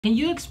Can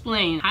you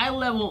explain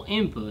high-level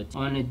input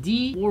on a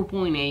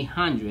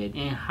D4.800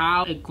 and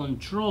how it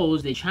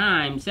controls the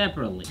chimes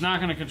separately? It's not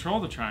going to control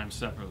the chimes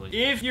separately.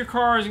 If your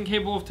car isn't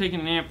capable of taking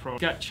an amp pro,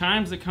 it's got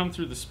chimes that come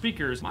through the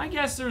speakers, my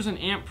guess there's an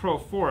amp pro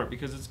for it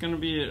because it's going to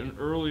be an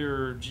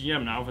earlier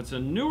GM. Now if it's a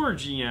newer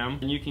GM,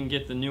 then you can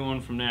get the new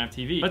one from Nav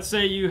TV. Let's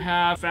say you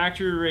have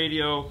factory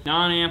radio,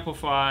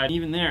 non-amplified,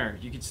 even there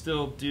you could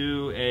still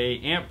do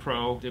a amp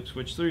pro, dip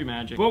switch 3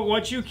 magic. But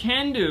what you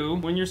can do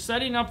when you're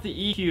setting up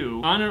the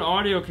EQ on an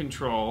audio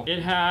control,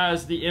 it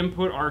has the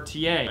input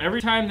RTA.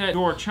 Every time that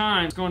door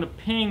chimes, it's going to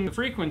ping the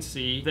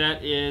frequency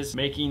that is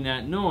making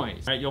that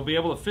noise. Right? You'll be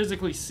able to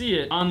physically see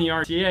it on the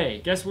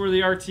RTA. Guess where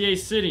the RTA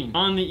is sitting?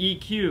 On the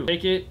EQ.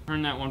 Take it,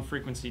 turn that one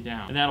frequency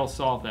down, and that'll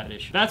solve that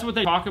issue. That's what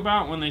they talk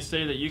about when they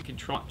say that you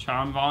control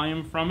chime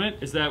volume from it,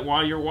 is that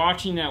while you're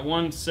watching that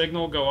one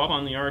signal go up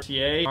on the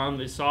RTA on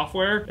the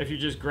software, if you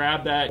just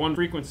grab that one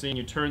frequency and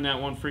you turn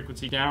that one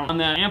frequency down on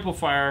that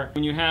amplifier,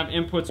 when you have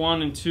inputs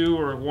 1 and 2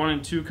 or 1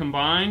 and 2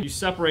 combined, you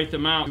separate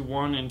them out to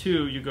 1 and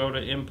 2, you go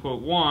to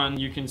input 1,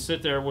 you can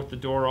sit there with the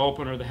door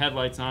open or the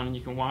headlights on and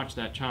you can watch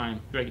that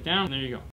chime. Break it down, and there you go.